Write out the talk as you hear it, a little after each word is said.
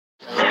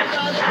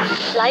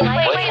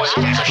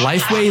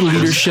Lifeway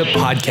Leadership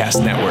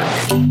Podcast Network.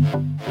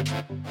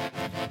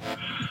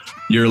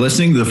 You're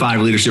listening to the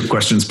 5 Leadership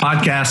Questions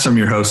podcast. I'm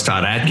your host,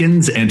 Todd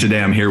Atkins, and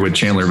today I'm here with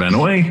Chandler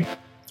Vanoy.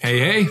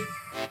 Hey.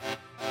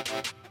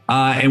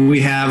 And we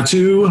have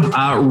 2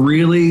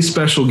 really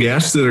special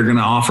guests that are going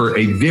to offer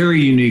a very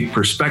unique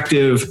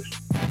perspective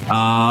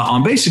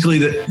on basically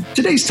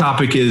today's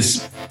topic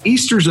is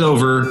Easter's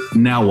over,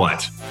 now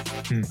what?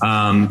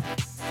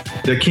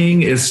 The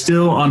king is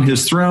still on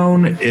his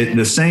throne,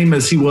 the same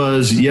as he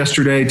was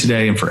yesterday,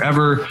 today, and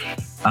forever.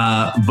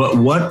 But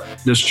what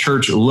does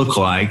church look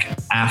like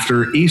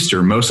after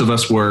Easter? Most of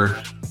us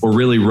were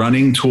really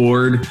running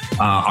toward,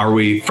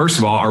 first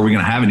of all, are we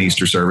going to have an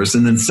Easter service?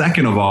 And then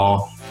second of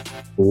all,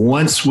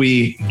 once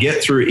we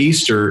get through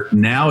Easter,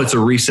 now it's a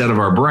reset of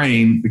our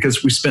brain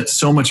because we spent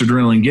so much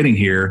adrenaline getting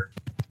here.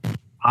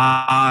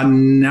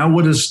 Now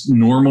what does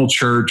normal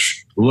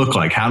church look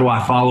like? How do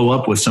I follow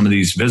up with some of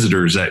these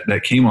visitors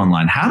that came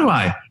online? How do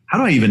I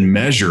even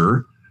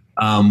measure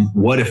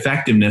what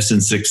effectiveness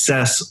and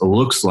success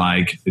looks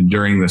like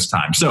during this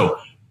time? So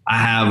I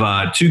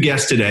have 2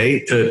 guests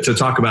today to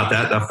talk about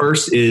that. The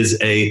first is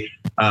a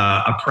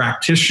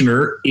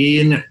practitioner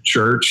in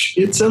church.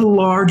 It's a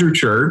larger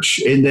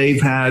church, and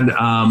they've had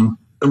some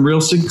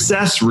real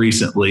success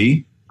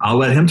recently. I'll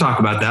let him talk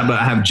about that. But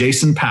I have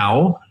Jason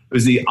Powell,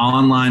 who's the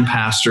online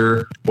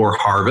pastor for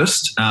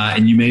Harvest.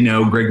 And you may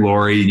know Greg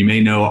Laurie, and you may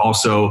know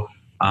also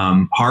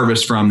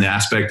Harvest from the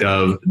aspect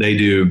of they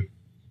do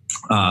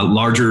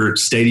larger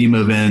stadium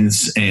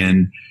events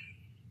and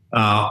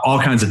all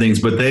kinds of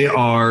things, but they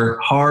are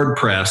hard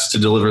pressed to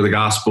deliver the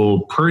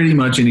gospel pretty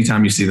much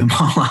anytime you see them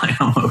online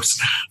almost.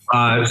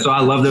 So I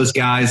love those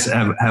guys,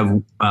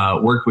 have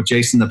worked with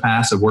Jason in the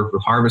past, have worked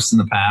with Harvest in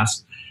the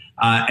past.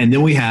 And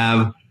then we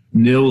have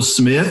Neil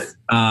Smith,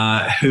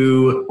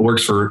 who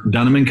works for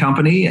Dunham &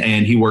 Company,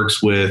 and he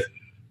works with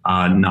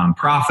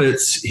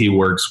nonprofits. He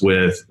works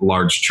with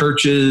large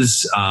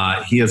churches.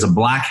 He has a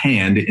black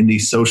hand in the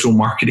social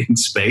marketing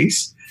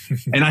space.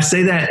 And I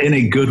say that in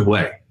a good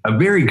way, a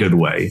very good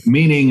way,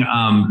 meaning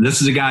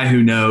this is a guy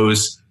who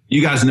knows,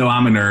 you guys know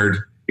I'm a nerd.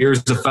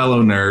 Here's a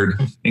fellow nerd.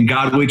 In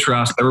God we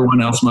trust.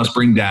 Everyone else must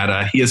bring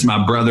data. He is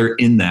my brother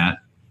in that.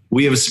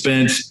 We have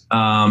spent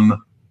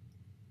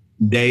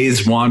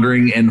days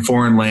wandering in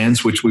foreign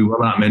lands, which we will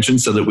not mention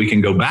so that we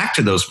can go back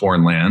to those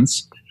foreign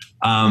lands.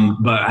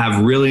 But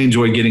have really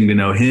enjoyed getting to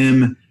know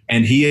him.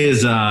 And he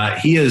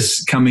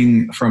is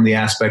coming from the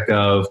aspect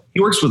of,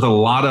 he works with a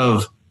lot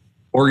of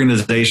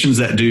organizations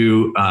that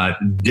do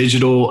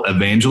digital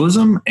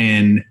evangelism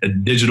and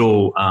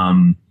digital,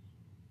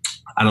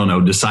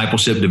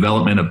 discipleship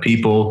development of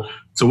people.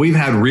 So we've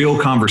had real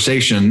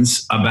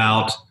conversations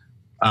about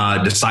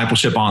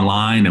discipleship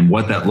online and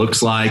what that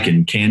looks like,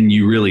 and can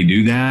you really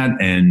do that,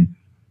 and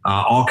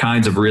all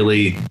kinds of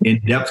really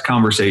in-depth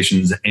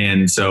conversations.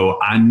 And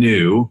so I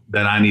knew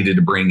that I needed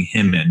to bring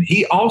him in.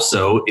 He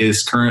also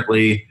is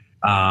currently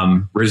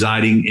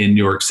residing in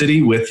New York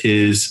City with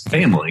his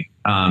family.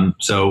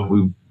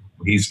 So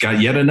he's got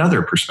yet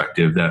another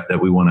perspective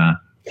that we want to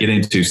get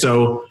into.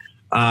 So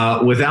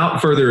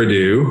without further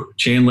ado,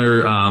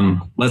 Chandler,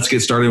 let's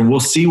get started, and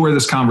we'll see where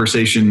this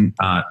conversation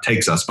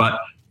takes us. But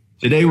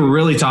today we're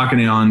really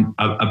talking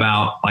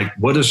about like,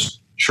 what does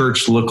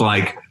church look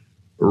like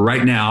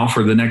right now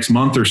for the next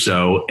month or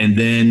so. And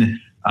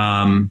then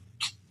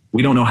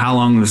we don't know how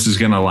long this is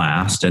going to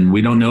last, and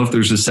we don't know if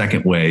there's a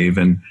second wave.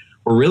 And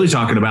we're really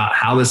talking about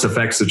how this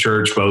affects the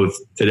church both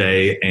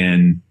today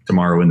and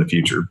tomorrow in the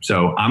future.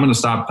 So I'm going to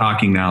stop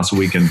talking now so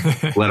we can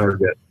let our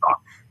guests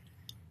talk.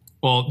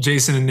 Well,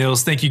 Jason and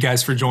Nils, thank you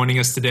guys for joining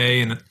us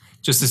today. And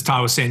just as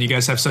Todd was saying, you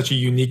guys have such a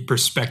unique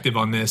perspective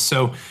on this.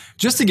 So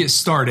just to get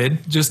started,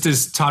 just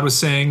as Todd was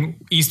saying,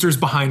 Easter's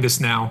behind us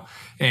now.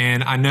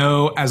 And I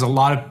know I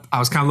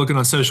was kind of looking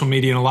on social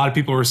media, and a lot of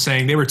people were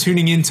saying they were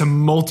tuning into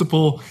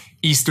multiple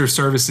Easter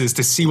services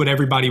to see what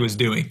everybody was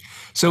doing.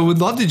 So we'd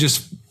love to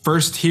just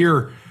first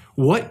hear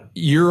what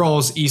your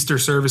all's Easter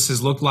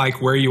services look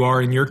like, where you are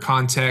in your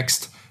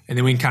context, and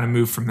then we can kind of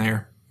move from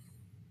there.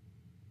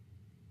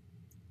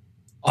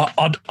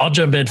 I'll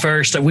jump in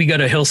first. We go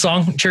to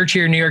Hillsong Church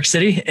here in New York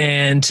City,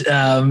 and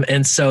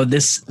so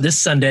this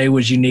Sunday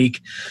was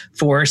unique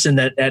for us in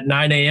that at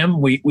 9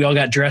 a.m. we all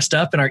got dressed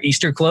up in our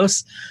Easter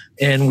clothes,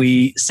 and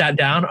we sat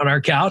down on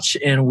our couch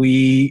and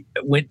we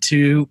went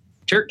to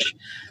church.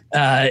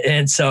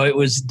 And so it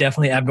was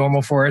definitely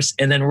abnormal for us.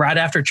 And then right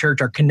after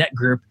church, our Connect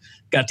group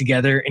got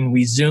together and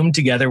we Zoomed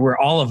together where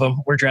all of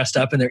them were dressed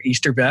up in their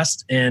Easter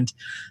best. And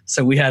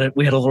so we had a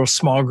little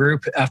small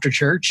group after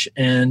church,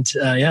 and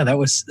that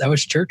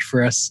was church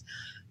for us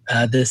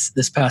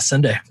this past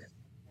Sunday.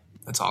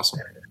 That's awesome.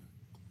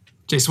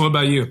 Jason, what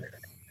about you?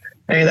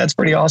 Hey, that's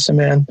pretty awesome,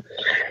 man.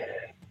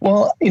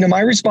 Well,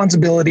 my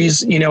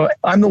responsibilities,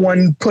 I'm the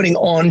one putting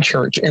on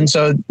church. And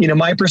so,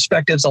 my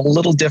perspective's a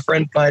little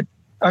different, but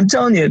I'm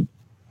telling you,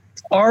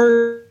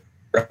 our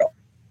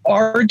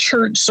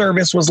church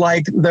service was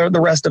like the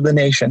rest of the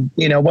nation.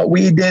 What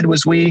we did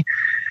was we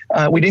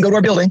we didn't go to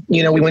our building.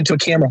 We went to a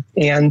camera.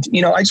 And,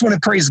 I just want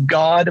to praise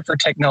God for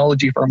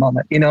technology for a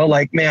moment.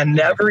 Man,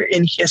 never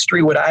in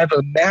history would I have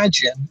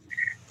imagined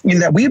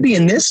that we'd be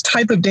in this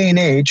type of day and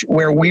age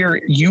where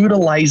we're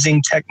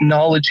utilizing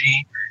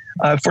technology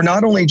for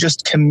not only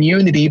just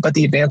community, but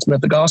the advancement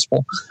of the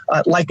gospel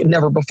like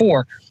never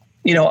before.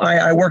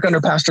 I work under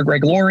Pastor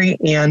Greg Laurie,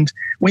 and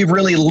we've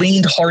really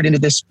leaned hard into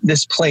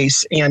this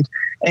place. And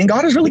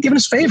God has really given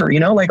us favor,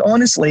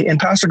 honestly. And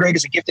Pastor Greg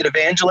is a gifted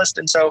evangelist.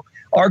 And so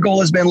our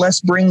goal has been,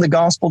 let's bring the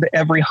gospel to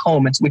every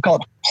home. We call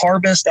it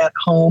Harvest at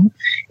Home.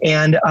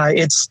 And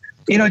it's,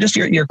 just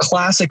your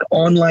classic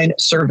online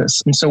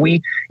service. And so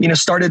we,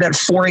 started at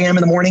 4 a.m.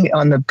 in the morning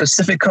on the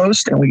Pacific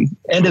Coast, and we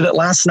ended it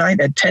last night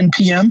at 10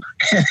 p.m.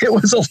 And it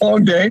was a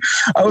long day.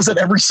 I was at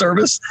every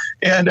service.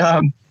 And,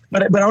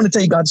 but I want to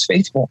tell you, God's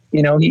faithful.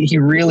 He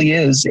really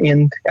is.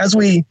 And as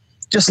we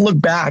just look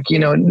back,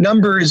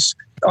 numbers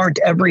aren't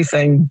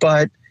everything,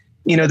 but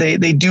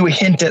they do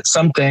hint at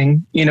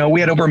something. We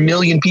had over 1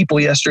 million people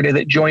yesterday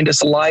that joined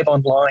us live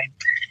online,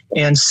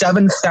 and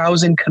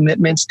 7,000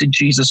 commitments to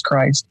Jesus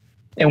Christ.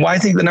 And why I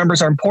think the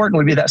numbers are important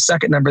would be that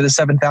second number, the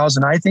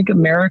 7,000. I think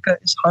America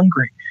is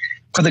hungry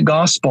for the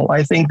gospel.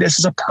 I think this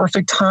is a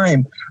perfect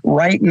time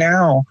right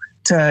now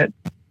to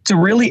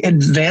really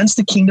advance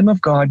the kingdom of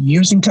God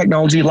using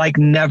technology like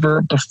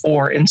never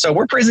before. And so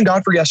we're praising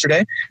God for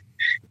yesterday.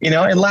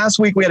 And last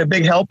week we had a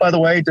big help, by the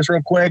way, just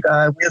real quick. We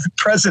had the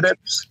president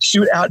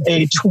shoot out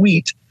a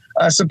tweet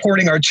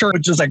supporting our church,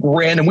 which is like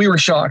random. We were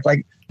shocked.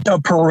 Like, the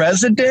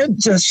president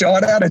just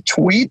shot out a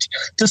tweet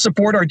to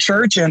support our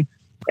church. And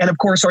of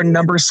course, our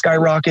numbers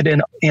skyrocketed,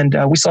 and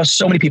we saw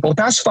so many people. The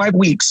past 5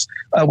 weeks,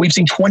 we've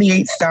seen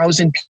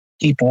 28,000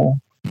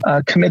 people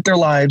commit their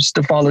lives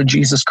to follow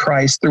Jesus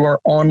Christ through our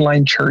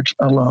online church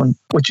alone,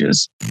 which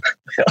is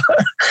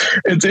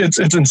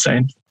it's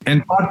insane.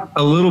 And talk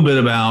a little bit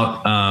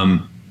about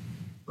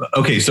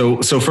okay,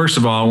 so first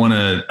of all,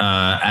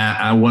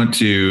 I want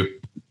to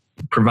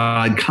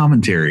provide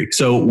commentary.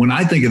 So when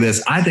I think of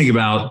this, I think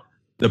about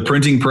the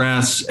printing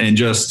press, and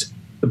just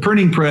the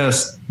printing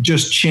press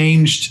just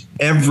changed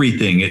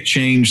everything. It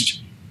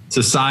changed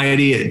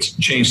society. It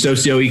changed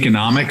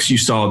socioeconomics. You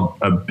saw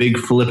a big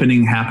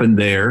flippening happen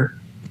there.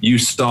 You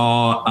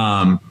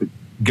saw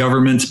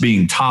governments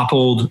being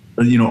toppled,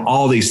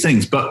 all these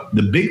things. But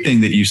the big thing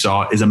that you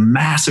saw is a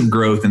massive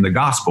growth in the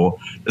gospel.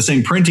 The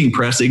same printing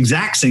press,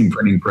 exact same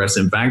printing press,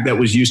 in fact, that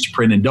was used to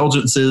print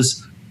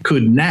indulgences,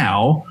 could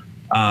now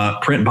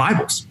print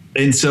Bibles.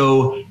 And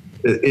so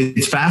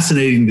it's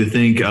fascinating to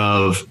think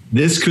of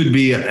this could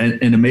be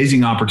an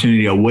amazing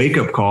opportunity, a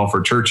wake-up call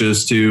for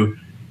churches to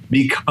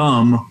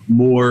become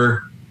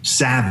more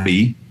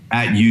savvy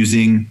at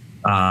using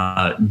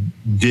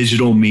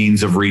digital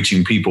means of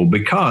reaching people,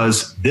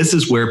 because this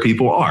is where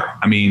people are.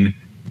 I mean,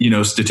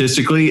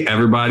 statistically,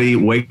 everybody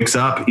wakes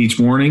up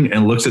each morning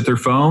and looks at their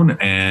phone,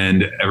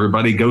 and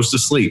everybody goes to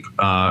sleep.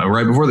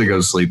 Right before they go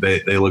to sleep,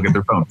 they look at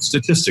their phone,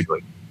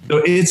 statistically.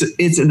 So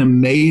it's an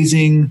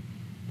amazing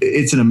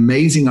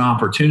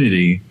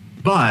opportunity.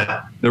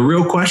 But the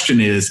real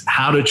question is,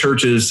 how do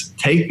churches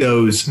take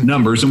those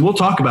numbers? And we'll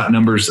talk about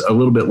numbers a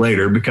little bit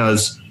later,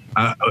 because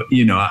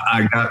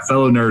I got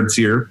fellow nerds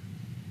here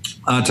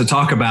to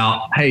talk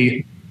about,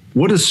 hey,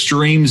 what does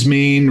streams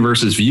mean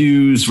versus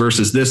views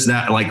versus this,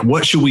 that? Like,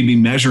 what should we be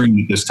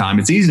measuring at this time?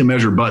 It's easy to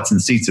measure butts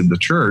and seats of the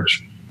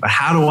church, but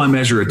how do I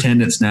measure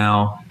attendance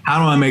now? How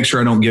do I make sure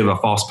I don't give a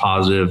false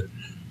positive?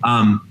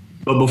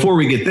 But before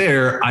we get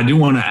there, I do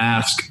want to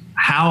ask,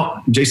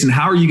 Jason,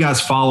 how are you guys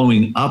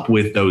following up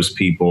with those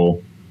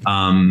people?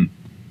 And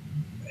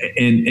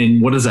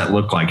what does that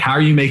look like? How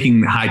are you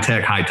making high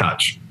tech, high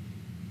touch?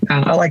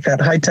 I like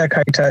that. High tech,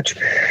 high touch.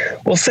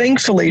 Well,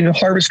 thankfully,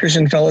 Harvest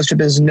Christian Fellowship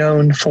is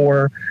known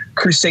for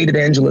crusade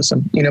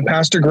evangelism.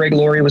 Pastor Greg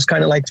Laurie was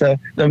kind of like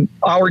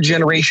our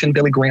generation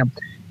Billy Graham.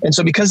 And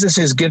so because this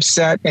is his gift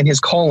set and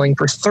his calling,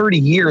 for 30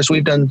 years,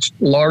 we've done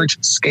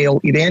large scale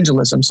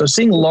evangelism. So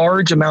seeing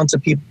large amounts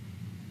of people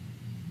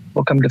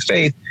come to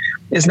faith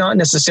is not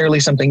necessarily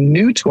something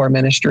new to our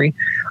ministry.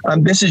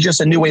 This is just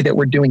a new way that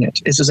we're doing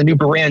it. This is a new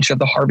branch of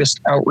the Harvest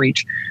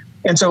outreach.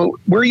 And so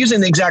we're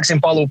using the exact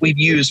same follow-up we've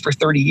used for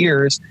 30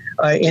 years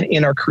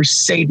in our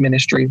crusade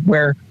ministry,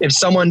 where if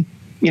someone,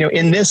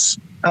 in this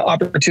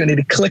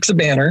opportunity clicks a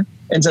banner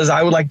and says,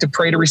 I would like to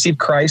pray to receive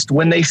Christ,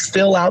 when they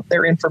fill out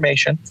their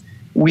information,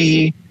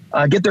 we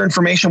get their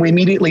information, we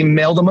immediately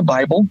mail them a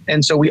Bible.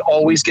 And so we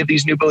always give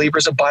these new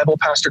believers a Bible.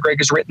 Pastor Greg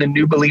has written the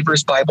New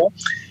Believers Bible.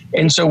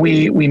 And so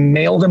we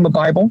mail them a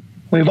Bible.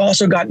 We've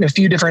also gotten a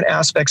few different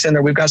aspects in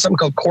there. We've got something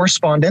called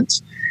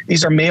correspondence.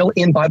 These are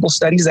mail-in Bible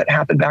studies that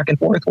happen back and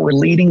forth. We're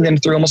leading them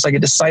through almost like a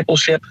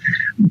discipleship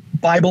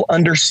Bible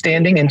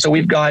understanding. And so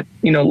we've got,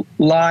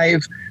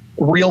 live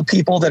real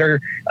people that are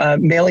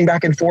mailing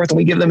back and forth, and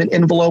we give them an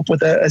envelope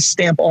with a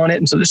stamp on it.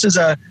 And so this is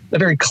a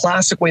very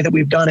classic way that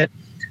we've done it.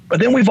 But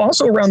then we've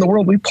also around the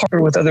world, we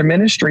partner with other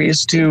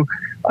ministries to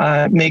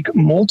make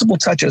multiple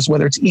touches,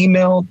 whether it's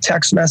email,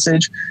 text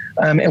message,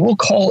 and we'll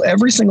call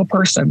every single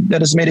person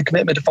that has made a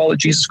commitment to follow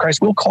Jesus Christ.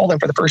 We'll call them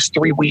for the first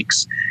 3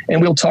 weeks,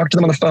 and we'll talk to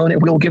them on the phone,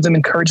 and we'll give them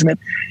encouragement.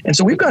 And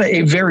so we've got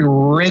a very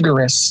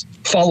rigorous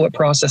follow-up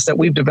process that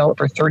we've developed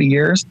for 30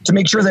 years to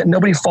make sure that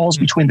nobody falls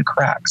between the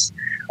cracks.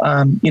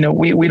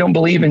 We don't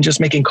believe in just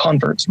making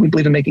converts. We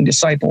believe in making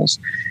disciples.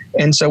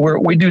 And so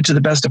we do to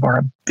the best of our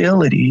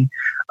ability,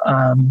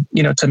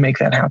 to make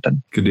that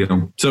happen. Good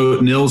deal. So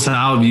Nils,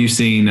 how have you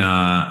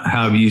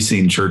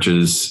seen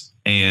churches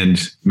and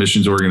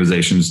missions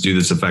organizations do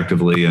this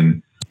effectively?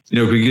 And,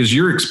 because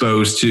you're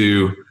exposed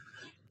to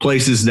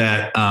places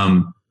that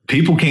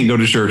people can't go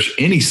to church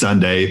any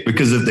Sunday,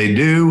 because if they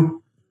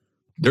do,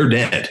 they're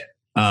dead.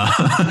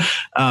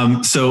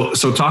 So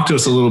talk to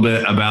us a little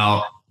bit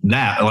about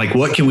that. Like,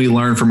 what can we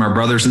learn from our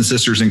brothers and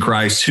sisters in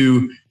Christ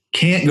who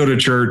can't go to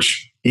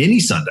church any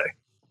Sunday?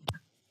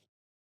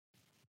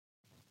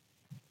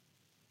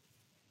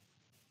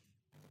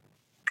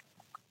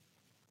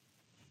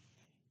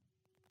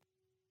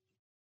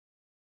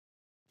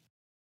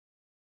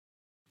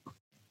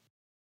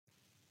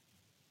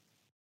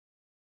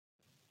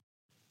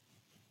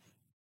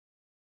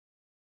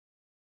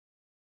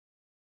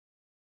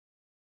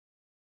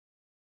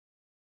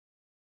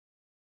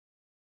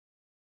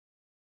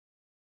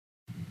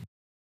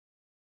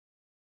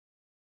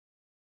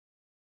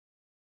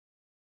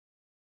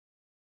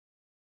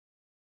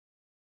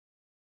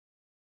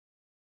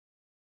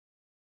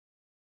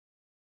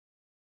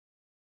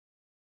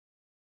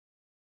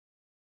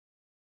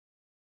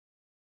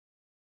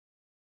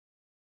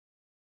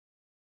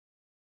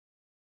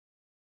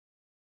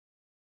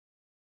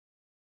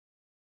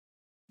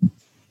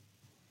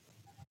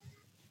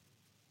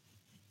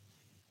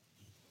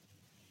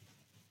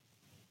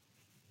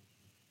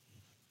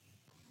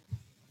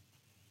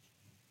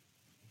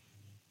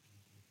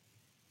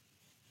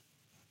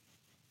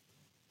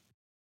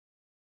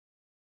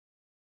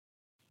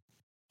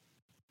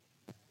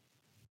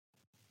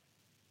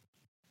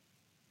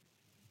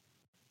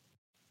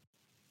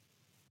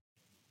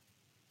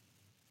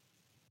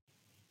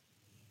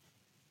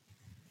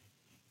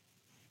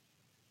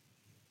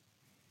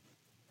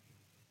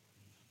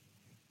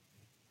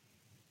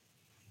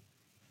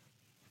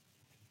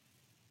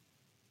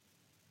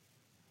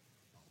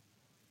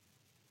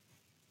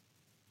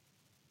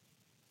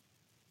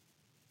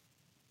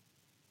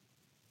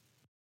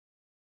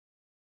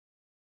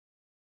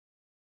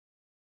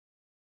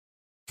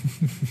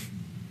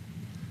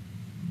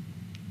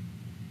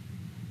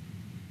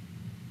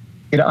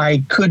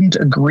 I couldn't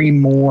agree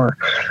more.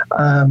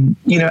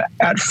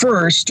 At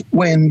first,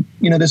 when,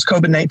 this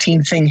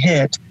COVID-19 thing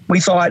hit, we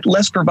thought,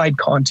 let's provide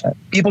content.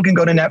 People can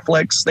go to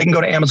Netflix, they can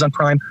go to Amazon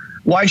Prime.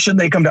 Why shouldn't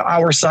they come to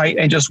our site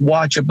and just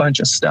watch a bunch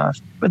of stuff?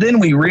 But then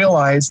we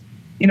realized,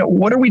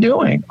 what are we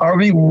doing? Are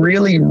we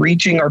really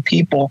reaching our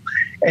people?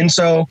 And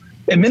so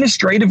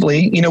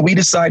administratively, we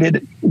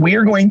decided we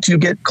are going to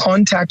get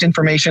contact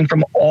information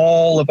from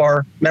all of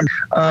our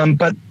members,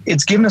 but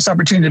it's given us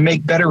opportunity to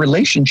make better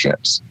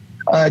relationships.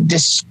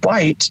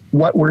 Despite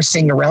what we're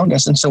seeing around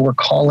us. And so we're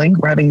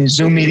having these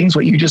Zoom meetings,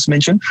 what you just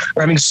mentioned,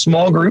 we're having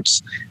small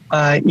groups,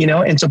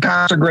 and so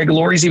Pastor Greg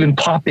Laurie's even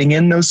popping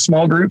in those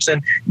small groups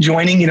and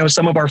joining,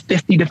 some of our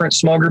 50 different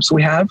small groups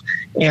we have.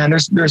 And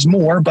there's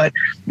more, but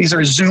these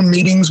are Zoom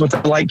meetings with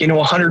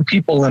 100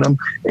 people in them.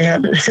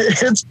 And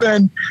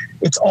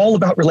it's all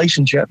about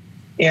relationship.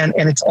 And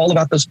it's all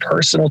about those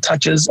personal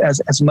touches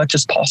as much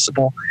as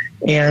possible.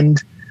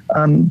 And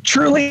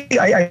truly,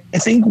 I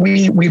think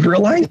we've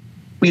realized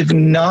we've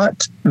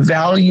not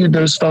valued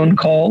those phone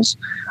calls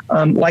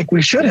like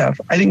we should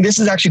have. I think this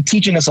is actually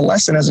teaching us a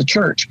lesson as a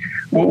church.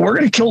 We're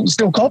going to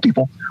still call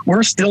people.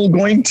 We're still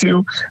going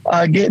to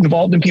get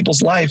involved in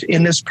people's life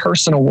in this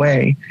personal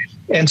way.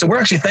 And so we're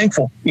actually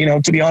thankful,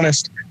 to be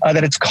honest,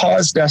 that it's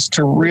caused us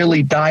to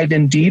really dive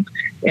in deep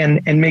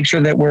and make sure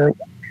that we're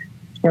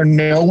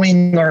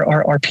knowing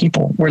our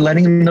people. We're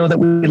letting them know that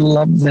we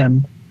love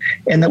them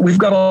and that we've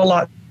got a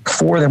lot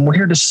for them. We're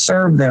here to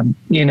serve them,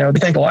 be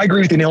thankful. I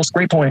agree with you, Nils.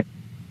 Great point.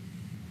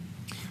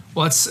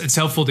 Well, it's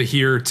helpful to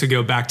hear, to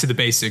go back to the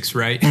basics,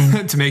 right?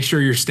 Mm-hmm. To make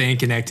sure you're staying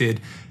connected,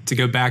 to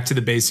go back to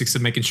the basics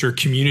of making sure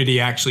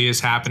community actually is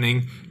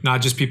happening,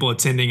 not just people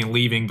attending and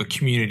leaving, but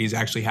community is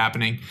actually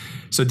happening.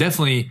 So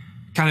definitely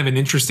kind of an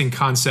interesting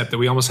concept that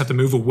we almost have to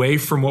move away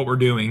from what we're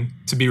doing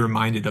to be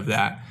reminded of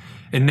that.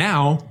 And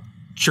now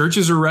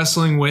churches are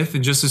wrestling with,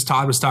 and just as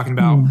Todd was talking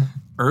about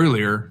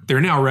earlier, they're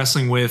now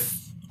wrestling with,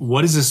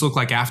 what does this look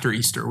like after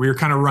Easter? We were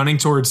kind of running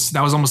towards,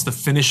 that was almost the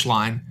finish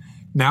line.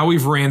 Now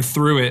we've ran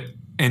through it.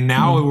 And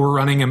now we're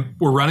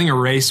running a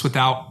race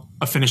without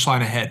a finish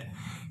line ahead,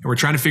 and we're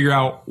trying to figure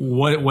out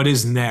what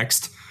is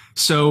next.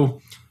 So,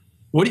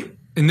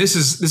 and this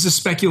is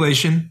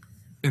speculation,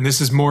 and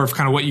this is more of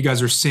kind of what you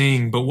guys are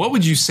seeing. But what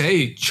would you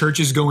say church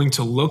is going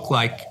to look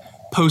like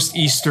post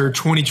Easter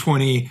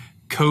 2020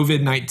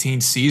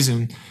 COVID-19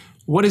 season?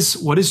 What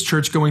is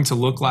church going to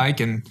look like,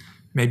 and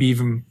maybe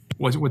even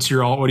what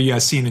are you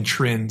guys seeing in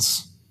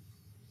trends?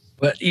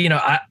 But,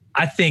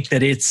 I think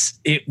that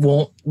it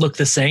won't look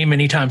the same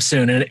anytime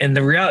soon. And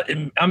the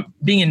reality, I'm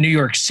being in New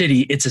York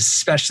City, it's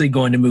especially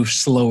going to move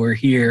slower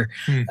here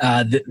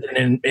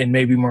than in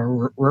maybe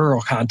more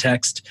rural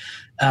context.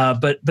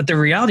 But the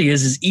reality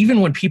is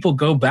even when people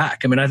go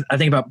back, I mean, I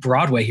think about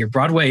Broadway here.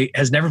 Broadway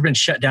has never been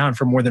shut down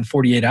for more than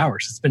 48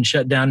 hours. It's been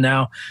shut down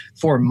now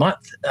for a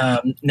month.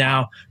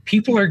 Now,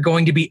 people are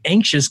going to be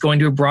anxious going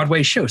to a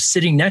Broadway show,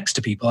 sitting next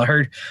to people. I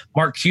heard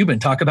Mark Cuban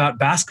talk about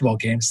basketball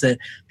games, that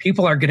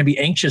people are going to be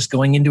anxious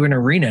going into an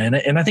arena.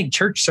 And I think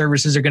church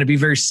services are going to be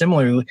very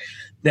similar,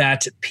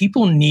 that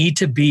people need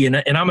to be, and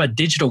I'm a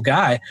digital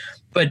guy,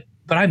 but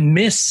I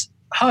miss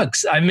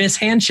hugs. I miss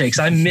handshakes.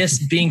 I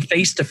miss being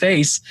face to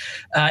face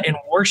and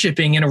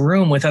worshiping in a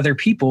room with other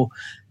people.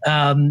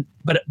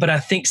 But I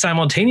think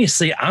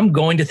simultaneously, I'm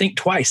going to think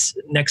twice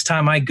next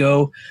time I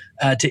go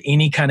to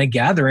any kind of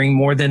gathering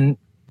more than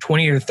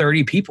 20 or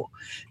 30 people.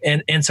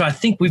 And so I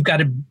think we've got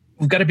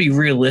to be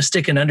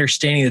realistic and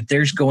understanding that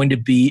there's going to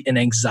be an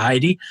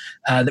anxiety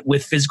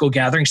with physical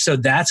gatherings. So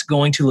that's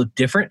going to look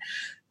different.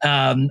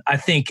 I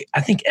think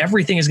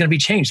everything is going to be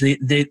changed.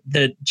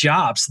 The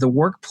jobs, the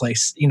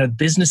workplace,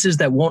 businesses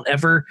that won't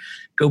ever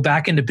go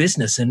back into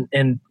business,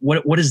 and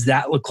what does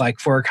that look like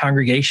for our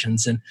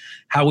congregations and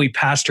how we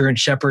pastor and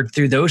shepherd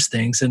through those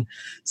things. And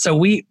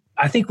so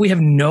I think we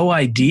have no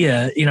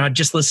idea. I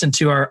just listened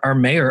to our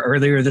mayor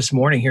earlier this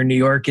morning here in New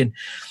York, and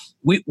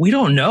we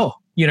don't know,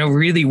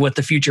 really what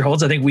the future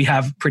holds. I think we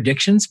have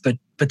predictions, but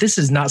this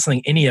is not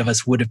something any of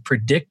us would have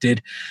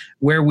predicted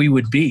where we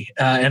would be.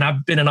 And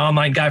I've been an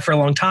online guy for a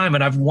long time,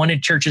 and I've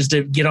wanted churches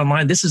to get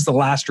online. This is the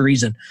last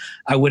reason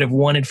I would have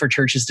wanted for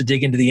churches to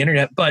dig into the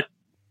internet. But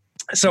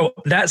so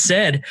that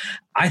said,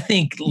 I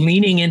think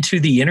leaning into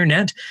the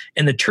internet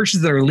and the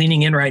churches that are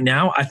leaning in right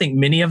now, I think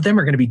many of them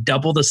are going to be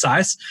double the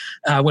size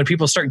when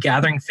people start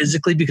gathering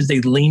physically because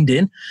they leaned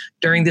in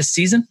during this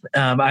season.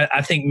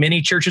 I think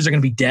many churches are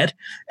going to be dead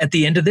at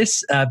the end of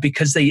this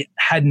because they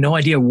had no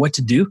idea what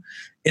to do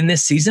in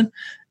this season.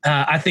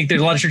 I think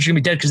there's a lot of churches going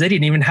to be dead because they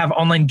didn't even have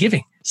online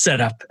giving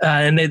set up,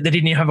 and they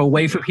didn't even have a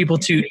way for people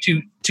to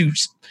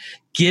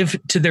give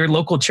to their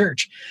local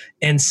church.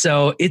 And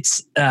so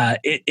it's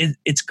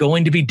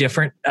going to be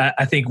different.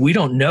 I think we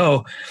don't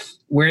know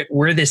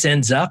where this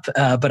ends up.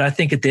 But I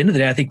think at the end of the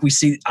day,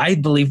 I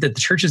believe that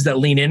the churches that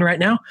lean in right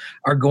now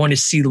are going to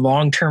see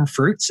long-term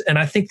fruits. And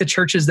I think the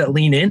churches that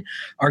lean in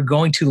are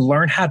going to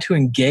learn how to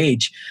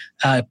engage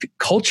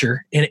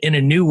culture in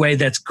a new way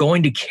that's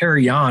going to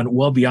carry on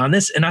well beyond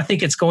this. And I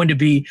think it's going to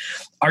be,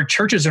 our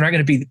churches are not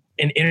going to be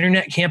an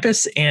internet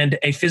campus and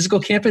a physical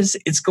campus.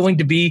 It's going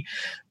to be,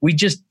 we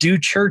just do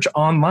church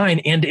online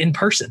and in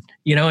person,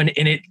 and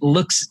it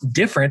looks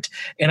different.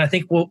 And I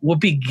think we'll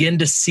begin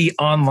to see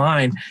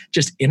online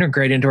just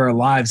integrate into our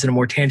lives in a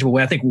more tangible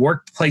way. I think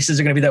workplaces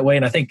are going to be that way.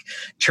 And I think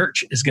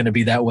church is going to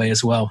be that way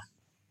as well.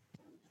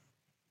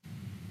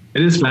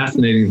 It is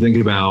fascinating to think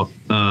about.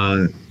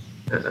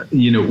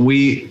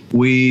 We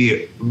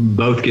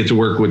both get to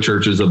work with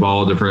churches of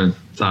all different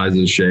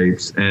sizes,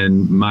 shapes,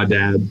 and my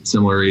dad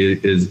similarly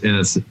is in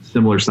a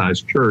similar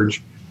sized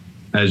church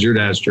as your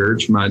dad's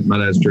church. My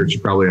dad's church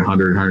is probably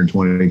 100,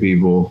 120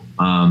 people.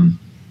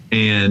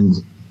 And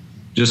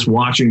just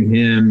watching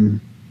him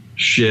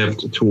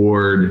shift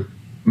toward,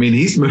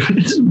 he's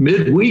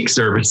midweek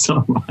service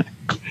online.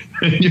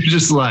 And you're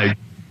just like,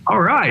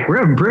 all right, we're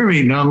having prayer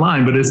meeting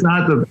online, but it's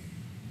not the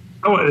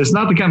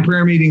kind of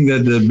prayer meeting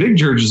that the big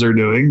churches are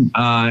doing.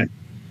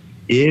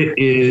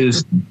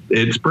 It's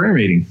prayer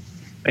meeting.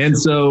 And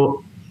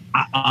so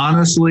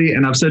honestly,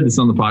 and I've said this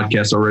on the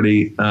podcast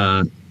already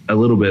a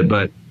little bit,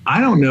 but I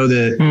don't know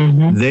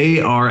that they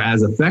are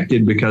as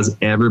affected because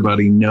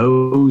everybody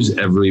knows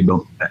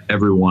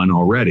everyone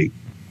already.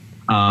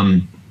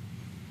 And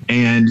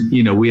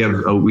we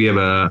have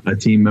a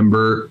team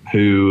member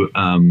who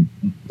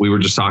we were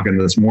just talking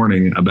this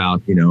morning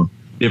about,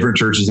 different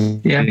churches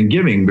and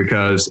giving,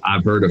 because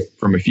I've heard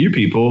from a few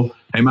people,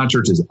 hey, my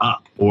church is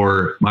up,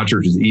 or my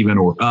church is even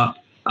or up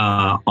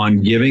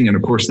on giving. And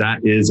of course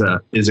that is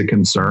a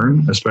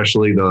concern,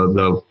 especially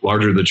the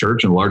larger the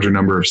church and the larger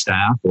number of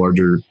staff, the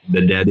larger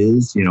the debt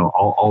is,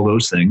 all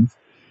those things.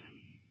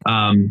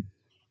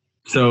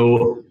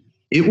 So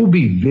it will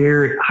be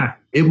very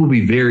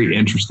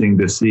interesting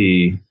to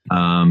see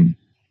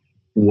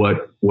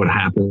what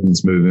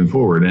happens moving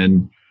forward.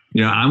 And,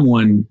 I'm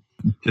one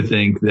to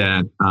think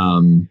that,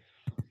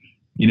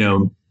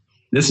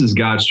 this is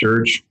God's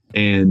church,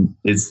 and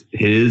it's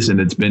his, and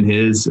it's been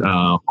his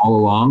all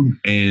along.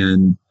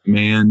 And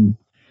man,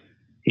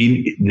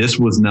 this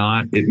was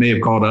not, it may have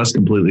caught us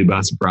completely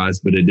by surprise,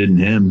 but it didn't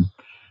him.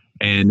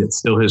 And it's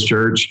still his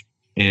church.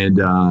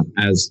 And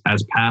as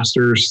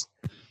pastors,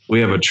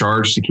 we have a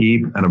charge to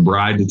keep and a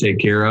bride to take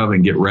care of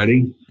and get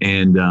ready.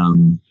 And I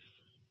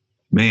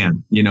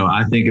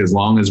think as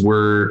long as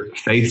we're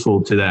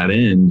faithful to that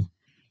end,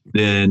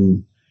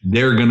 then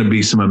there are going to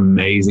be some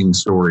amazing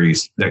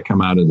stories that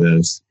come out of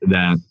this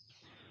that,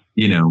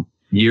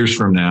 years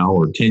from now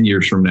or 10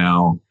 years from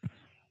now,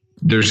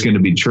 there's going to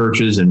be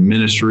churches and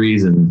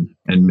ministries and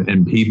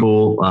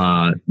people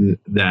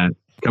that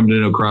come to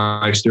know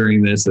Christ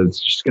during this. It's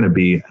just going to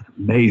be an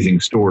amazing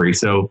story.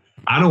 So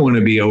I don't want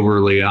to be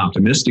overly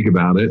optimistic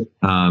about it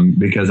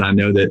because I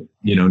know that,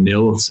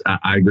 Nils,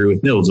 I agree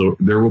with Nils.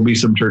 There will be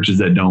some churches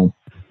that don't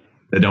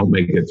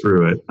make it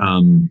through it.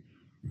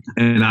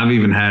 And I've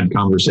even had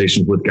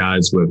conversations with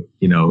guys with,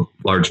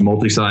 large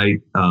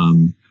multi-site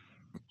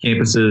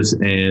campuses.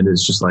 And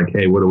it's just like,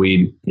 hey, what do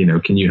we,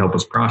 can you help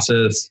us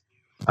process?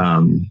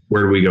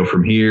 Where do we go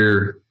from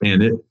here?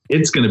 And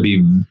it's going to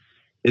be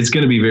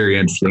very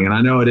interesting. And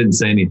I know I didn't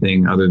say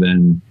anything other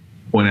than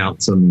point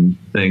out some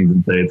things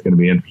and say it's going to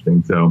be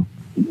interesting. So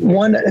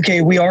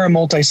we are a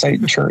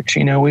multi-site church.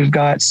 We've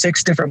got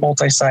 6 different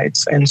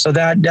multi-sites. And so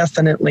that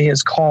definitely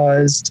has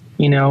caused,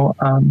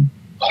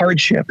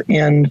 hardship,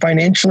 and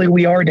financially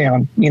we are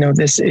down.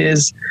 This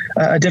is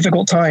a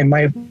difficult time.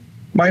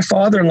 My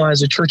father-in-law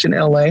has a church in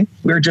LA.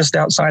 We're just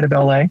outside of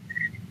LA,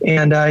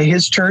 and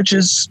his church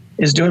is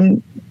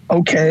doing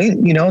okay.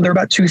 They're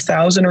about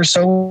 2,000 or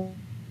so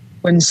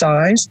in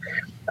size,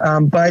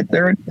 but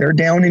they're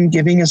down in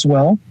giving as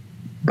well.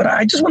 But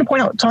I just want to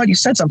point out, Todd, you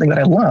said something that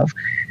I love.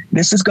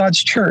 This is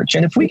God's church.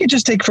 And if we could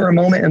just take for a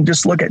moment and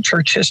just look at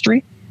church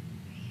history,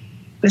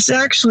 this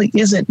actually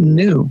isn't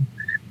new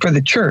for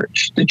the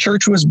church. The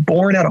church was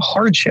born out of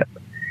hardship.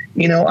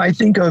 I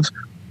think of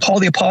Paul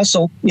the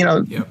Apostle,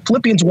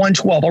 Philippians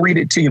 1:12, I'll read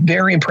it to you.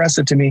 Very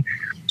impressive to me.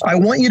 I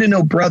want you to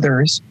know,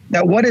 brothers,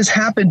 that what has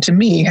happened to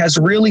me has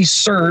really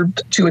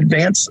served to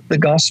advance the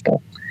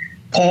gospel.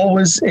 Paul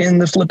was in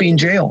the Philippian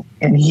jail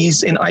and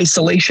he's in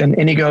isolation,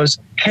 and he goes,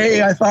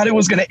 hey, I thought it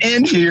was going to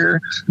end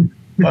here,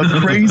 but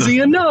crazy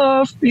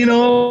enough,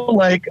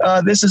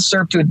 this has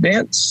served to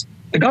advance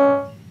the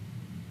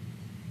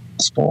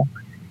gospel.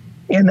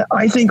 And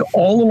I think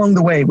all along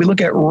the way, we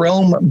look at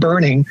Rome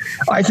burning.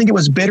 I think it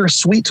was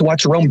bittersweet to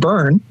watch Rome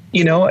burn,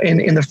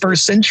 in the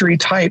first century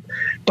type,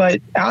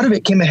 but out of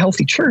it came a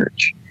healthy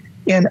church.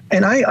 And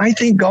I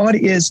think God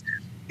is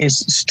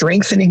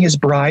strengthening his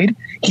bride.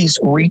 He's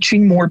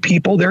reaching more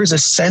people. There is a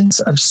sense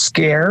of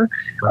scare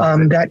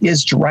that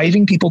is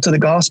driving people to the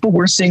gospel.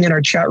 We're seeing in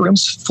our chat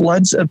rooms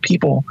floods of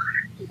people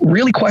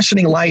really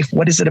questioning life.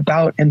 What is it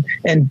about?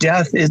 And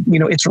death is,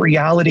 its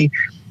reality.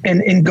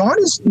 And God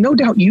is no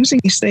doubt using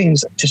these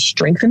things to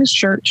strengthen his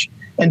church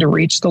and to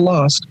reach the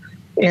lost.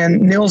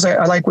 And Nils,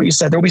 I like what you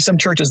said. There'll be some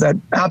churches that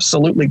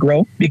absolutely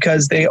grow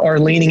because they are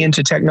leaning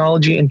into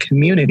technology and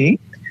community.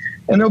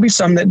 And there'll be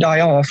some that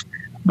die off.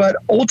 But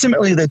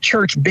ultimately, the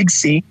church, big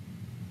C,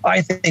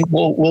 I think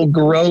will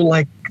grow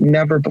like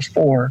never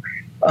before.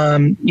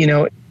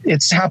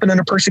 It's happened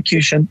under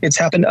persecution. It's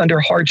happened under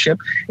hardship.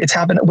 It's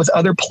happened with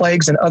other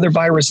plagues and other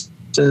viruses.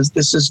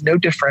 This is no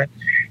different.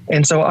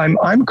 And so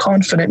I'm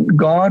confident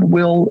God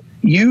will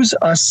use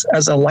us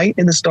as a light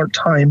in this dark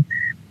time.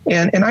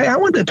 And I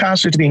want the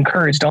pastor to be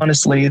encouraged,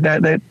 honestly,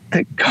 that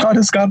God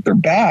has got their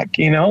back.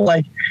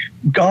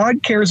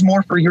 God cares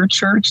more for your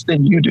church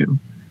than you do.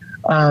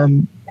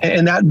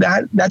 And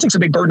that takes a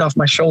big burden off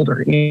my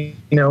shoulder. It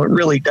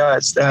really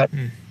does.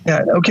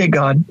 Okay,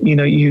 God,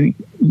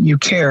 you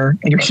care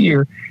and you're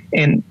here,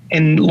 and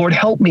Lord,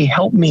 help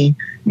me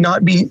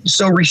not be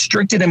so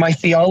restricted in my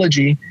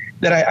theology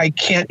that I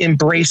can't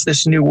embrace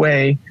this new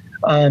way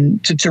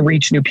to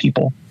reach new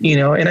people.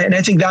 And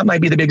I think that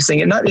might be the biggest thing.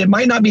 It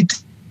might not be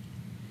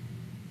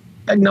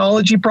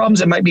technology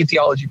problems. It might be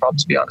theology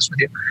problems, to be honest with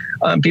you.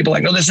 People are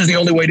like, no, this is the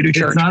only way to do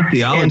church. It's not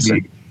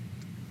theology.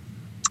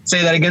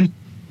 Say that again.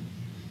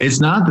 It's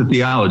not the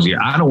theology.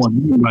 I don't want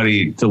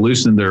anybody to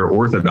loosen their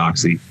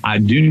orthodoxy. I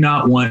do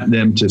not want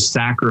them to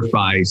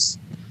sacrifice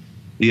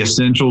the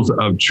essentials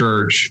of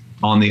church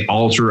on the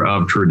altar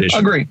of tradition.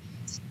 Agree.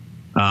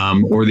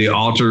 Or the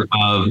altar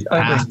of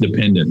past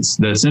dependence.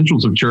 The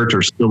essentials of church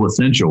are still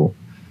essential.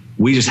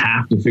 We just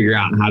have to figure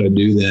out how to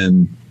do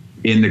them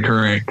in the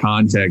current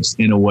context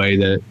in a way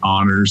that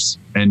honors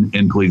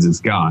and pleases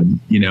God.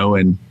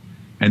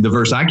 And the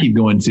verse I keep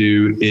going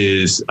to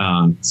is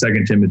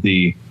 2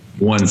 Timothy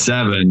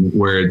 1:7,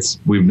 where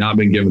we've not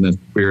been given the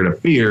spirit of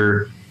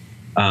fear,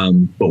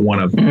 but one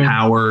of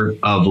power,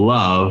 of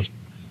love,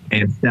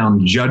 and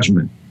sound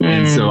judgment.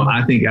 And so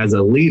I think as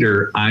a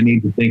leader, I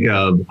need to think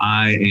of,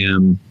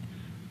 I'm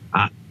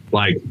going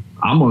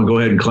to go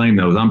ahead and claim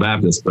those. I'm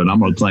Baptist, but I'm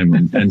going to claim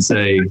them and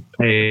say,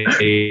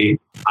 hey,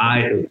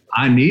 I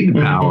need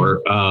the power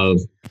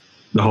of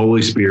the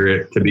Holy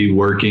Spirit to be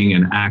working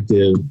and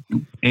active,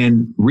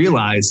 and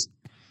realize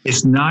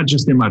it's not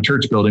just in my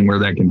church building where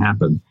that can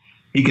happen.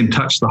 He can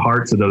touch the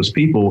hearts of those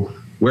people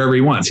wherever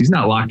he wants. He's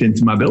not locked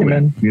into my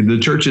building. Amen. The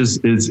church is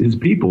his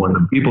people, and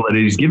the people that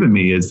he's given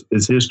me is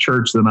his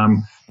church that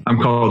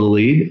I'm called to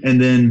lead.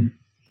 And then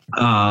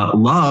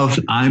love,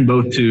 I'm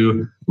both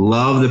to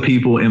love the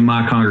people in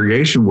my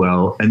congregation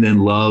well, and then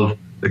love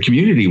the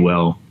community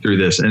well through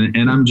this.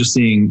 And I'm just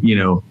seeing,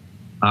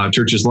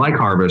 churches like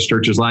Harvest,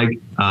 churches like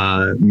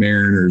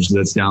Mariners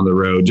that's down the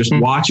road, just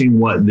watching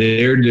what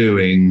they're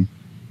doing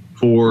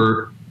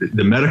for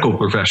the medical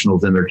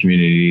professionals in their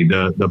community,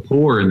 the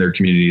poor in their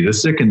community, the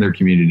sick in their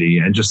community,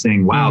 and just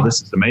saying, wow,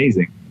 this is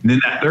amazing. And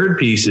then that third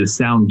piece is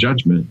sound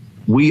judgment.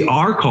 we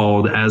are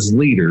called as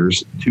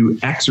leaders to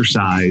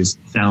exercise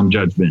sound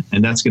judgment.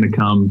 And that's going to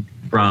come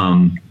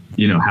from,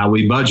 how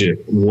we budget,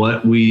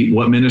 what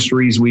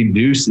ministries we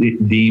do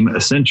deem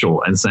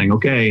essential, and saying,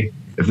 okay,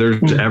 if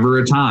there's ever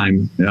a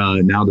time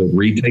now to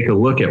retake a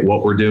look at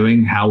what we're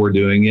doing, how we're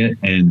doing it,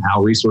 and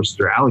how resources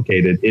are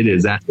allocated, it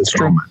is at this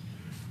moment.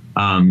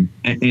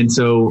 And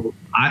so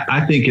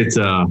I think it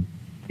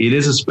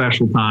is a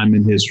special time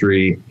in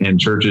history, and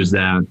churches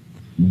that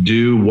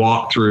do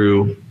walk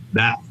through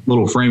that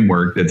little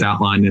framework that's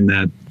outlined in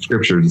that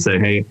scripture to say,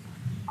 hey,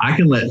 I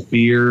can let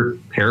fear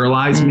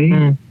paralyze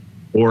me,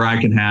 or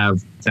I can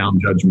have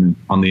sound judgment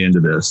on the end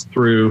of this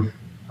through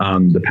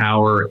the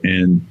power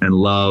and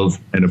love.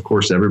 And of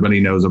course, everybody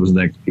knows that was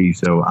the next piece.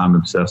 So I'm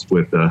obsessed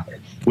with the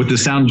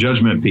sound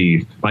judgment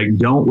piece. Like,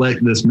 don't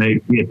let this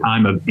be a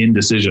time of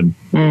indecision.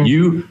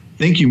 You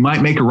think you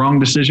might make a wrong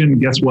decision.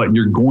 Guess what?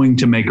 You're going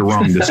to make a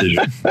wrong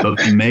decision. But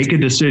make a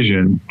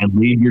decision and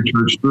lead your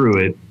church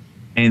through it,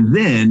 and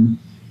then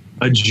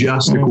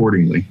adjust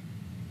accordingly.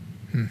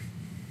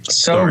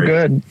 So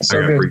good.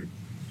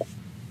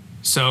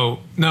 So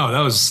no,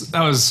 that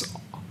was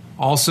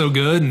also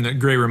good and a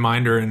great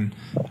reminder. And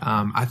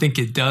I think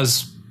it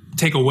does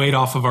take a weight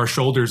off of our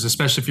shoulders,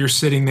 especially if you're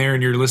sitting there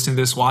and you're listening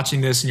to this,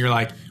 watching this, and you're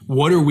like,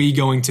 what are we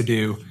going to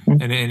do?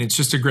 And it's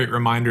just a great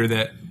reminder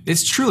that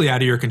it's truly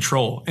out of your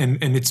control. And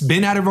it's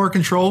been out of our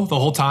control the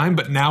whole time,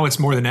 but now it's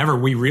more than ever.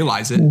 We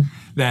realize it,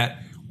 that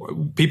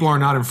people are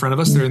not in front of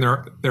us. They're in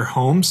their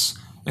homes.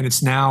 And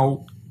it's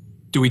now,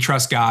 do we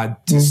trust God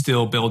to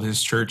still build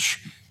his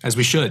church as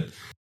we should?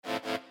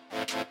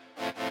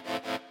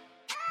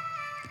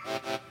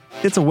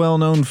 It's a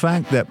well-known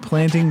fact that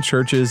planting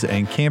churches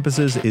and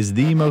campuses is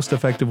the most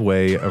effective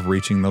way of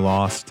reaching the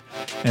lost.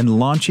 And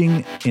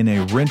launching in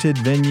a rented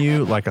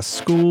venue like a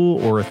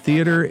school or a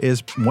theater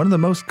is one of the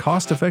most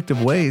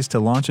cost-effective ways to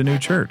launch a new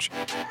church.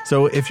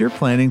 So if you're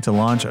planning to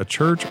launch a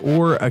church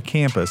or a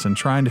campus and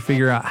trying to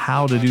figure out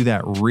how to do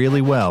that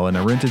really well in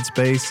a rented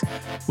space,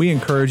 we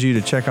encourage you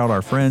to check out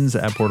our friends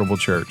at Portable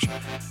Church.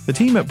 The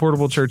team at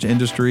Portable Church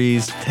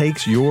Industries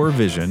takes your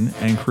vision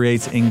and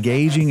creates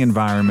engaging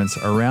environments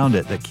around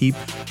it that keep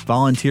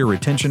volunteer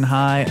retention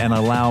high and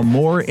allow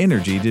more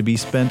energy to be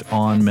spent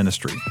on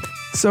ministry.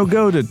 So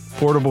go to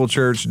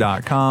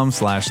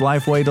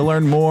portablechurch.com/Lifeway to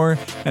learn more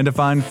and to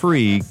find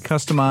free,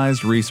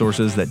 customized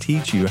resources that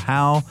teach you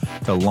how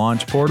to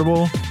launch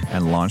portable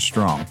and launch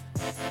strong.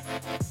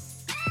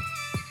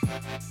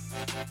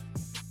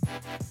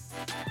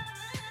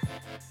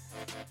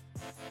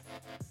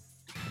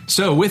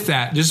 So with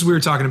that, just as we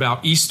were talking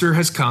about, Easter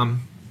has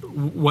come.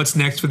 What's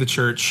next for the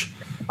church?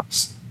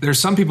 There's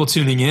some people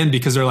tuning in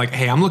because they're like,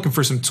 hey, I'm looking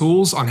for some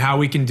tools on how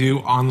we can do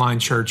online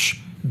church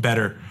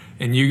better.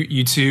 And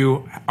you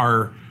two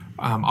are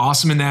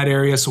awesome in that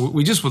area. So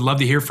we just would love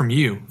to hear from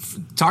you.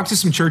 Talk to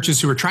some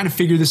churches who are trying to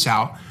figure this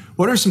out.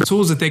 What are some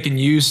tools that they can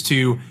use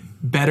to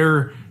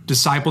better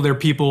disciple their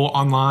people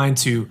online,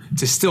 to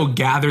still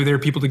gather their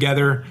people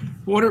together?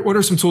 What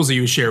are some tools that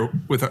you would share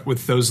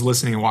with those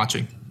listening and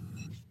watching?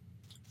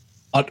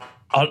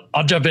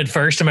 I'll jump in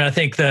first. I mean, I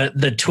think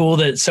the tool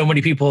that so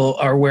many people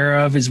are aware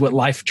of is what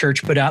Life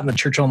Church put out in the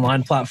Church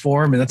Online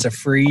platform. And that's a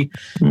free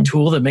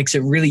tool that makes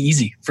it really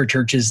easy for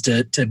churches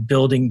to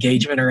build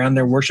engagement around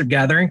their worship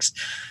gatherings.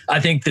 I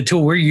think the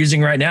tool we're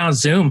using right now,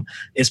 Zoom,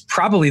 is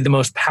probably the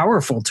most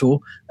powerful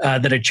tool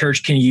that a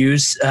church can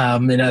use.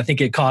 And I think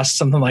it costs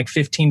something like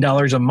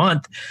 $15 a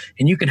month.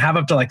 And you can have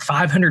up to like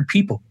 500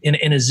 people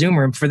in a Zoom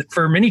room.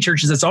 For many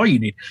churches, that's all you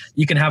need.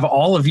 You can have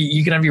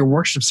you can have your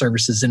worship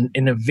services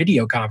in a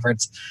video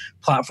conference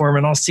platform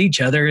and all see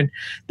each other. And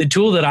the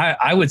tool that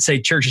I would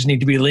say churches need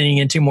to be leaning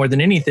into more than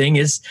anything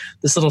is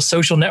this little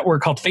social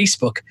network called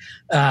Facebook.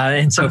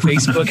 And so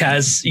Facebook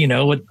has,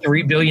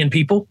 3 billion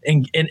people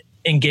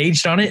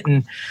engaged on it.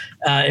 And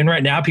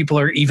right now people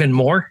are even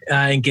more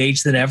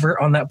engaged than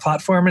ever on that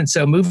platform. And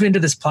so move into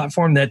this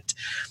platform that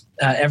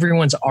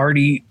everyone's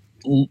already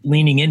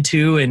leaning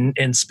into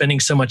and spending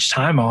so much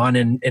time on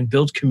and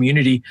build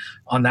community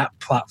on that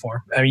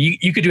platform. I mean,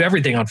 you could do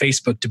everything on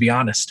Facebook, to be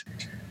honest.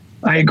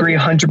 I agree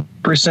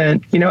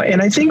 100%.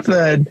 And I think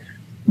the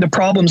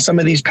problem some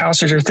of these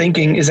pastors are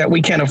thinking is that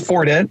we can't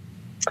afford it.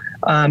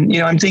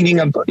 I'm thinking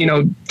of,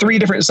 3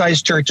 different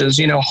sized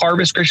churches,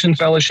 Harvest Christian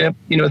Fellowship,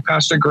 with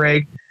Pastor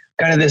Greg,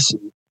 kind of this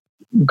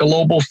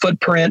global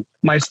footprint,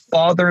 my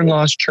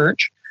father-in-law's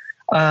church,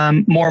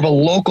 more of a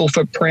local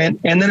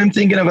footprint. And then I'm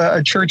thinking of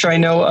a church I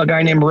know, a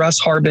guy named Russ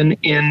Harbin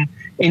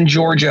in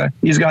Georgia.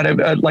 He's got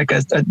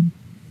a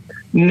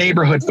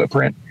neighborhood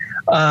footprint.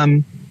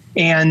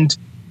 And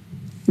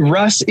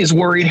Russ is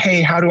worried,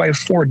 hey, how do I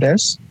afford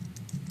this?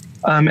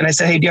 And I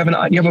said, hey, do you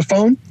have a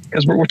phone?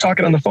 Because we're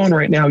talking on the phone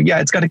right now.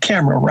 Yeah, it's got a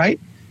camera, right?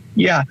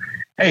 Yeah.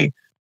 Hey,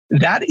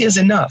 that is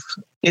enough.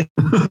 It's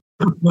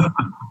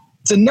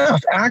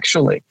enough,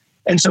 actually.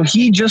 And so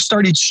he just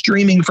started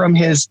streaming from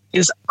his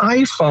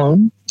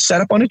iPhone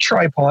set up on a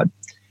tripod.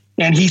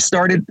 And he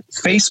started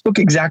Facebook,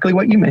 exactly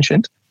what you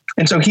mentioned.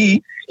 And so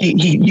he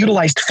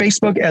utilized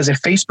Facebook as a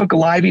Facebook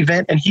Live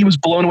event, and he was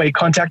blown away. He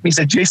contacted me, he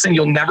said, Jason,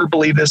 you'll never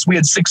believe this. We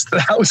had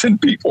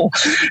 6,000 people.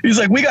 He's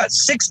like, we got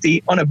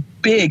 60 on a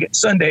big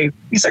Sunday.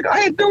 He's like,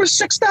 there was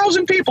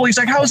 6,000 people. He's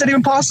like, how is that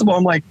even possible?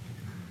 I'm like,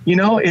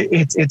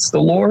 it's the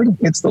Lord,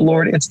 it's the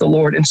Lord, it's the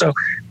Lord. And so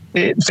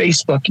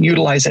Facebook,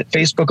 utilize it.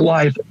 Facebook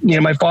Live.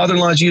 My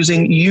father-in-law is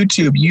using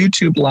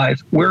YouTube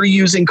Live. We're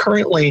using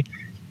currently,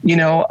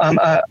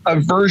 a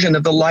version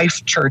of the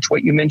Life Church,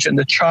 what you mentioned,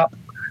 the CHOP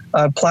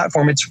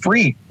platform. It's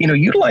free.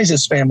 Utilize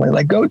this, family.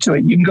 Like, go to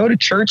it. You can go to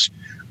church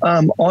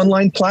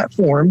online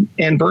platform,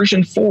 and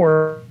version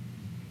 4.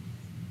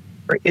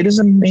 It is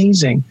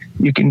amazing.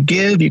 You can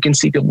give. You can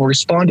see people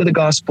respond to the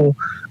gospel.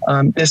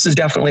 This is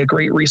definitely a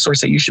great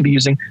resource that you should be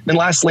using. Then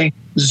lastly,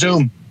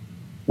 Zoom.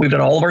 We've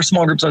done all of our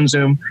small groups on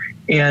Zoom,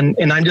 and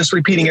I'm just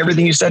repeating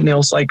everything you said,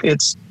 Nils. Like,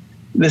 this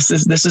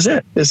is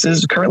it. This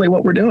is currently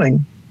what we're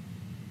doing.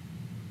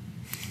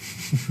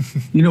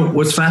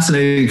 What's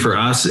fascinating for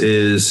us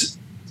is,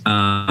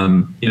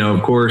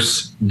 of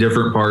course,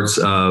 different parts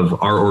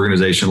of our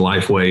organization,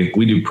 Lifeway,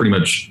 we do pretty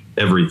much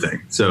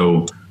everything.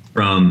 So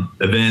from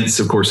events,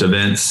 of course,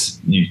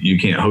 you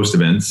can't host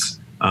events,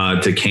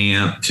 to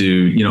camp,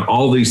 to,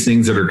 all these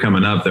things that are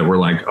coming up that we're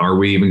like, are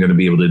we even going to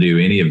be able to do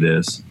any of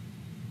this?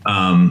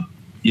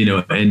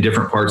 And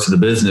different parts of the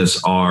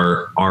business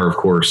are of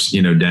course,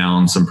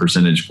 down some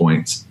percentage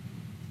points.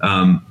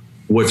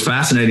 What's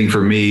fascinating for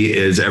me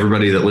is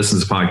everybody that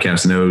listens to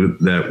podcasts know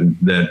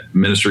that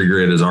Ministry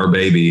Grid is our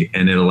baby,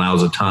 and it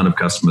allows a ton of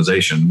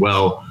customization.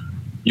 Well,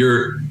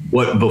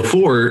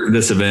 before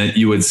this event,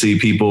 you would see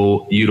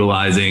people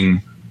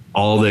utilizing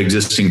all the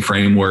existing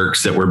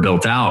frameworks that were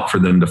built out for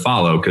them to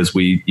follow, because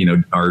we,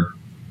 are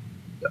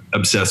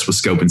obsessed with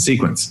scope and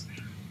sequence.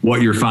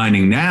 What you're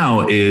finding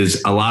now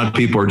is a lot of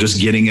people are just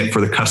getting it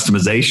for the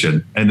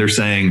customization, and they're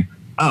saying,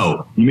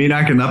 oh, you mean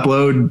I can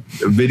upload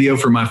a video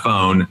from my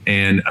phone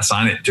and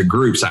assign it to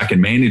groups? I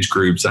can manage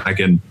groups. I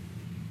can,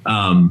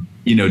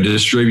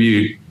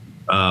 distribute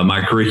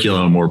my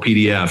curriculum or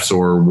PDFs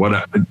or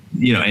what,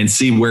 and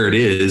see where it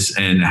is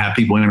and have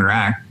people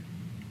interact.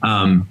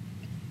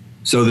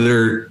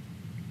 So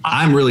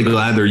I'm really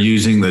glad they're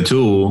using the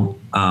tool.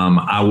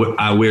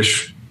 I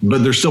wish,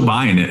 but they're still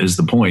buying it is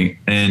the point.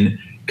 And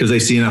because they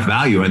see enough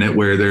value in it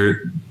where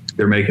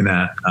they're making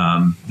that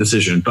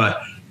decision.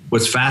 But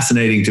what's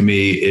fascinating to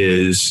me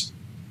is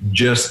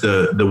just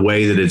the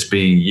way that it's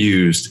being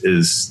used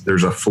is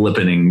there's a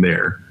flippening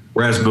there.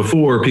 Whereas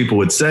before, people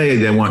would say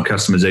they want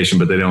customization,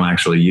 but they don't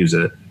actually use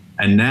it.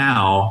 And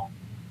now,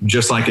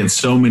 just like in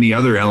so many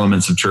other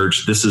elements of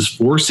church, this is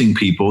forcing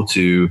people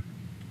to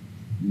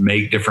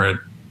make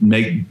different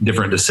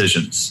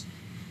decisions.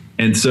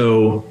 And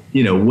so,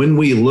 when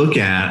we look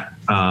at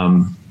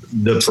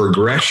the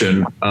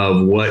progression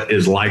of what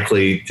is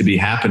likely to be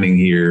happening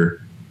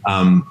here,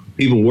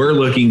 people were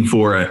looking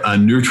for a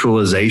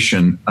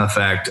neutralization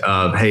effect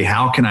of, hey,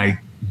 how can I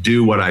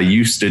do what I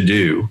used to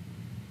do?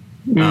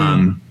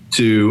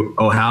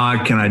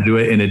 How can I do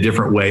it in a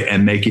different way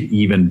and make it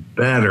even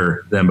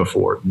better than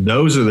before?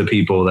 Those are the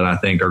people that I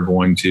think are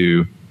going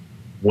to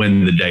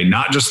win the day.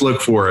 Not just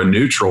look for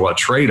a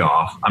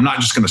trade-off. I'm not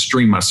just going to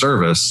stream my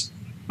service,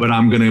 but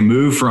I'm going to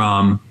move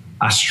from,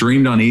 I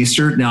streamed on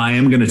Easter. Now I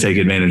am going to take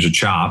advantage of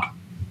CHOP.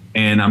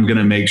 And I'm going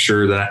to make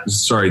sure that,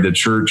 the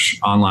church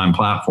online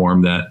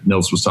platform that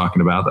Nils was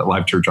talking about, that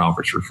Life Church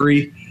offers for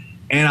free.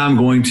 And I'm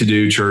going to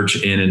do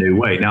church in a new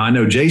way. Now, I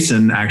know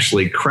Jason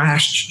actually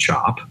crashed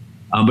CHOP,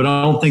 but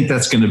I don't think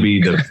that's going to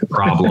be the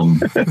problem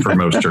for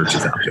most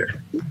churches out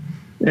there.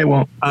 It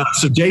won't.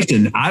 So,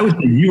 Jason, I would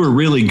say you were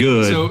really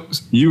good.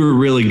 You were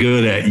really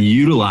good at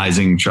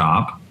utilizing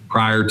CHOP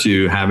prior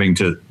to having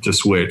to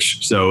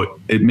switch.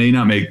 So it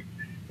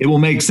will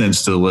make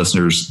sense to the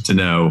listeners to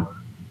know,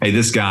 hey,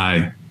 this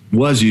guy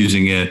was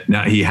using it.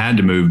 Now he had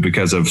to move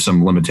because of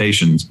some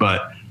limitations,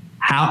 but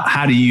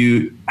how did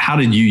you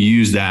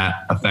use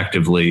that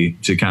effectively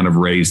to kind of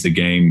raise the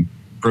game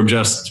from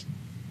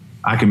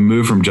I can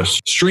move from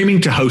just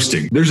streaming to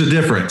hosting? There's a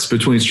difference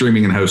between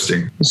streaming and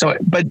hosting. So,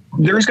 but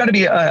there's got to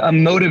be a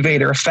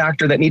motivator, a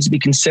factor that needs to be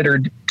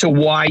considered to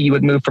why you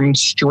would move from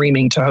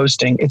streaming to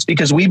hosting. It's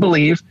because we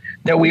believe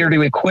that we are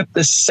to equip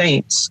the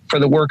saints for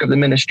the work of the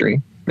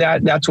ministry.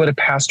 That's what a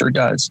pastor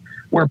does.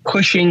 We're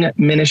pushing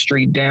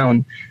ministry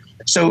down.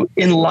 So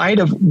in light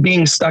of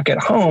being stuck at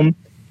home,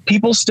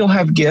 people still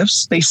have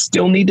gifts. They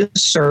still need to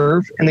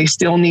serve, and they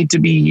still need to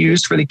be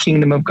used for the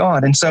kingdom of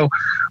God. And so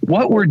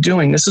what we're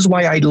doing, this is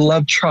why I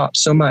love CHOP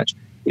so much,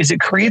 is it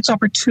creates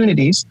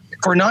opportunities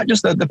for not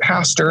just the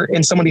pastor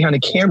and someone behind a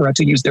camera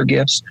to use their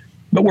gifts,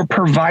 but we're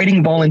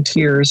providing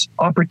volunteers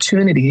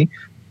opportunity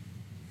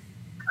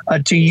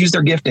to use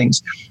their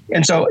giftings.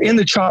 And so in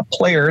the CHOP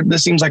player,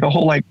 this seems like a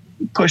whole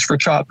push for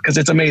CHOP because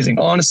it's amazing.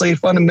 Honestly,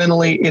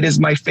 fundamentally, it is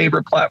my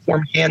favorite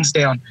platform, hands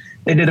down.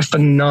 They did a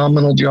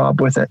phenomenal job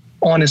with it.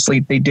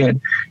 Honestly, they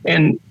did.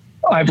 And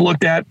I've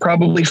looked at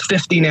probably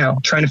 50 now,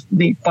 trying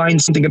to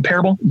find something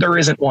comparable. There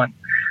isn't one.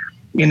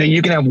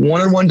 You can have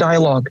one-on-one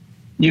dialogue.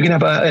 You can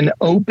have an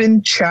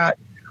open chat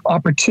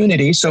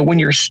opportunity. So when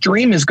your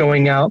stream is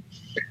going out,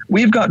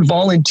 we've got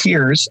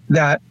volunteers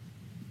that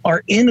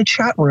are in a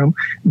chat room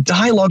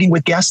dialoguing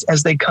with guests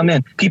as they come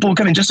in. People will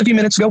come in. Just a few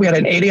minutes ago, we had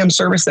an 8 a.m.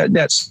 service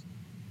that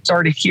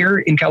started here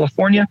in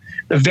California.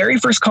 The very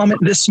first comment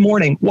this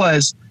morning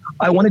was,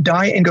 I want to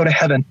die and go to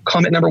heaven.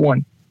 Comment number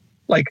one.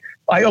 Like,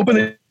 I open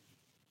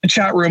the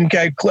chat room.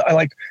 Okay. I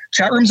like,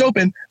 chat room's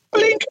open.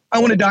 Blink. I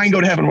want to die and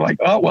go to heaven. We're like,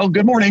 oh, well,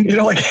 good morning. You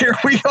know, like, here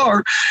we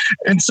are.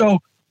 And so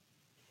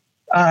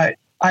I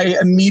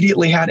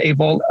immediately had a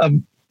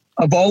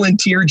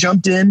volunteer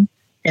jumped in,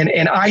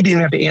 and I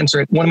didn't have to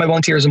answer it. One of my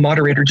volunteers, a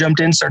moderator, jumped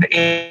in, started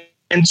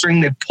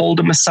answering. They pulled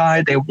them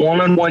aside. They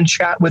one-on-one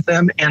chat with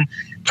them and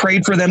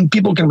prayed for them.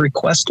 People can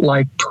request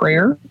live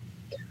prayer.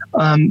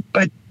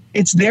 But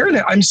it's there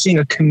that I'm seeing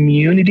a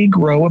community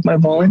grow of my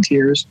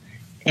volunteers.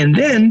 And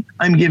then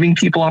I'm giving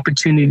people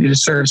opportunity to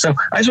serve. So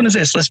I just want to say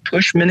this, let's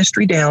push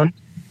ministry down,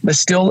 but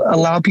still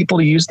allow people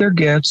to use their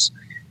gifts.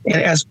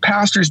 And as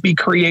pastors, be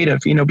creative,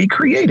 be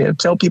creative.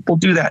 Tell people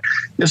do that.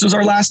 This was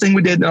our last thing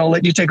we did, and I'll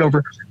let you take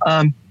over.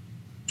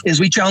 Is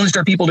we challenged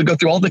our people to go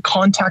through all the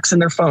contacts in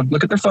their phone.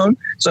 Look at their phone.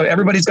 So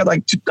everybody's got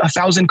like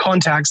 1,000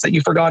 contacts that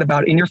you forgot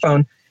about in your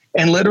phone,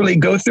 and literally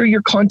go through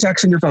your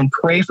contacts in your phone.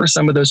 Pray for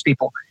some of those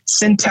people.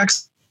 Send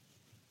text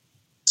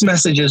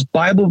messages,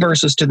 Bible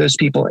verses to those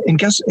people, and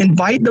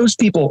invite those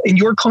people in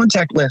your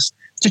contact list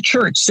to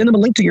church. Send them a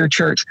link to your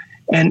church.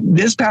 And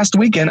this past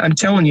weekend, I'm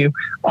telling you,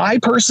 I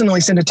personally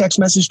sent a text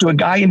message to a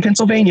guy in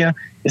Pennsylvania.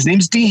 His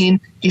name's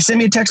Dean. He sent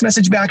me a text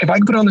message back. If I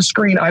could put it on the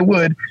screen, I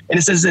would. And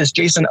it says this: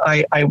 Jason,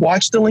 I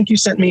watched the link you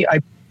sent me.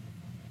 I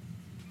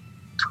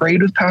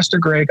prayed with Pastor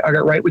Greg. I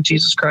got right with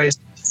Jesus Christ.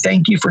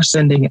 Thank you for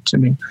sending it to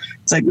me.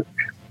 It's like,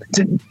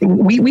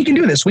 we can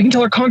do this. We can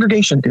tell our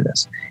congregation to do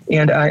this.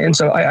 And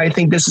so I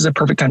think this is a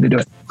perfect time to do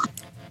it.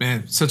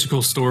 Man, such a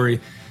cool story.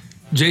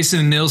 Jason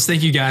and Nils,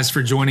 thank you guys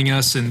for joining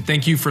us, and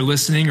thank you for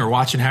listening or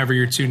watching however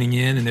you're tuning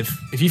in. And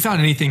if you found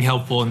anything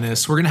helpful in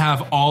this, we're going to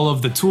have all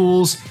of the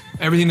tools,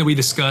 everything that we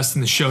discussed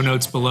in the show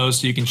notes below,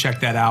 so you can check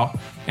that out.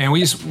 And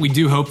we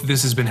do hope that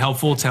this has been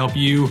helpful to help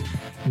you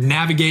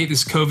navigate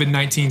this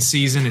COVID-19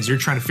 season as you're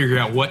trying to figure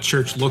out what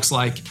church looks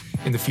like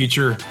in the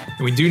future.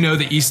 And we do know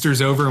that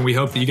Easter's over, and we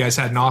hope that you guys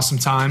had an awesome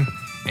time,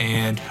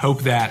 and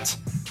hope that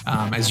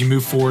as you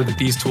move forward, that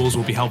these tools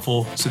will be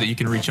helpful so that you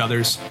can reach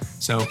others.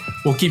 So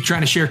we'll keep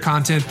trying to share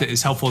content that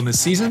is helpful in this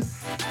season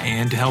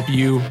and to help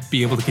you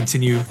be able to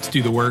continue to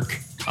do the work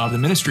of the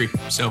ministry.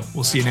 So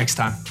we'll see you next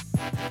time.